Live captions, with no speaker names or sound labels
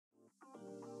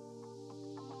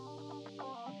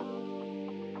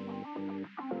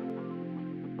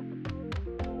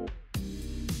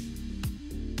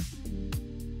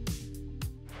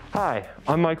Hi,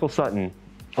 I'm Michael Sutton,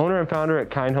 owner and founder at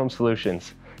Kind Home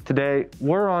Solutions. Today,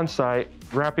 we're on site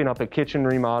wrapping up a kitchen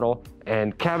remodel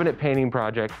and cabinet painting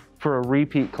project for a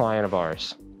repeat client of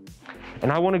ours.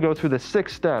 And I want to go through the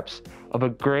 6 steps of a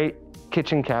great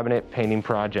kitchen cabinet painting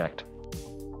project.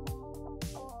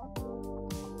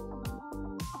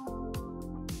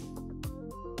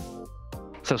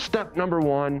 So step number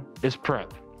 1 is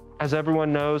prep. As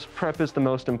everyone knows, prep is the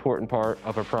most important part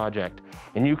of a project.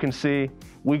 And you can see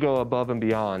we go above and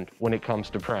beyond when it comes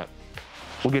to prep.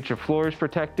 We'll get your floors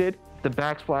protected, the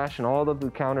backsplash and all of the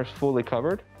counters fully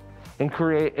covered, and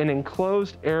create an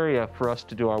enclosed area for us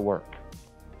to do our work.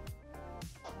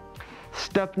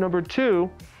 Step number 2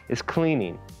 is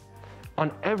cleaning.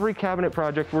 On every cabinet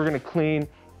project, we're going to clean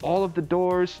all of the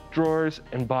doors, drawers,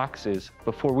 and boxes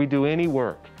before we do any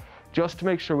work, just to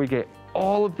make sure we get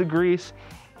all of the grease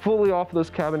fully off of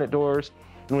those cabinet doors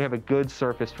and we have a good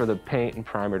surface for the paint and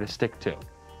primer to stick to.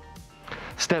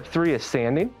 Step 3 is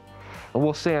sanding, and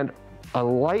we'll sand a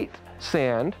light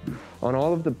sand on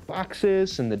all of the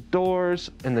boxes and the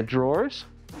doors and the drawers,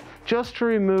 just to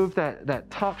remove that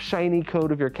top shiny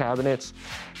coat of your cabinets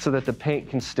so that the paint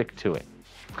can stick to it.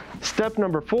 Step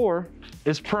number 4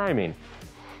 is priming.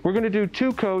 We're going to do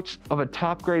 2 coats of a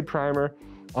top grade primer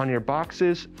on your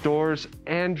boxes, doors,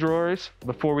 and drawers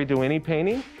before we do any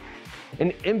painting.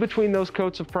 And in between those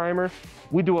coats of primer,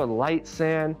 we do a light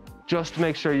sand just to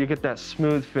make sure you get that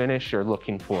smooth finish you're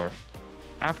looking for.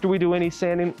 After we do any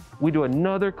sanding, we do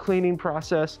another cleaning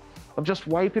process of just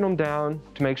wiping them down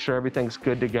to make sure everything's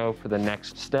good to go for the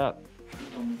next step.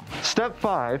 Step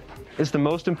 5 is the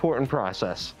most important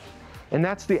process, and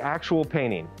that's the actual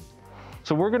painting.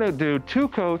 So we're going to do 2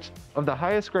 coats of the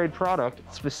highest grade product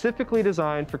specifically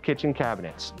designed for kitchen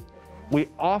cabinets. We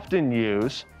often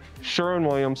use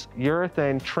Sherwin-Williams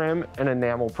urethane trim and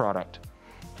enamel product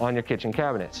on your kitchen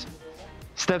cabinets.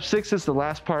 Step 6 is the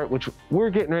last part, which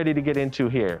we're getting ready to get into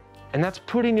here, and that's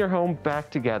putting your home back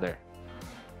together.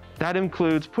 That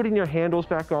includes putting your handles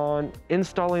back on,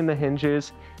 installing the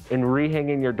hinges, and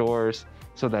rehanging your doors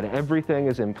so that everything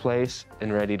is in place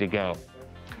and ready to go.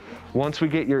 Once we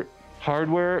get your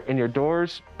hardware and your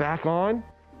doors back on,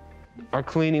 our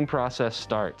cleaning process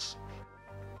starts.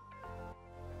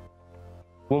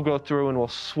 We'll go through and we'll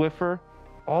Swiffer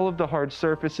all of the hard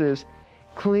surfaces,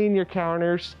 clean your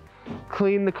counters,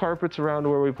 clean the carpets around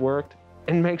where we've worked,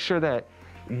 and make sure that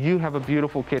you have a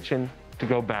beautiful kitchen to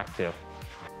go back to.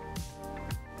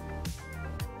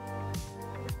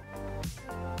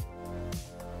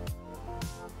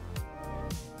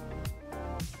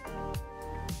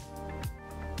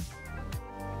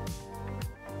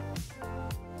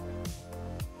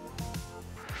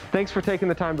 Thanks for taking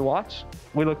the time to watch.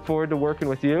 We look forward to working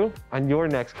with you on your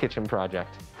next kitchen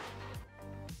project.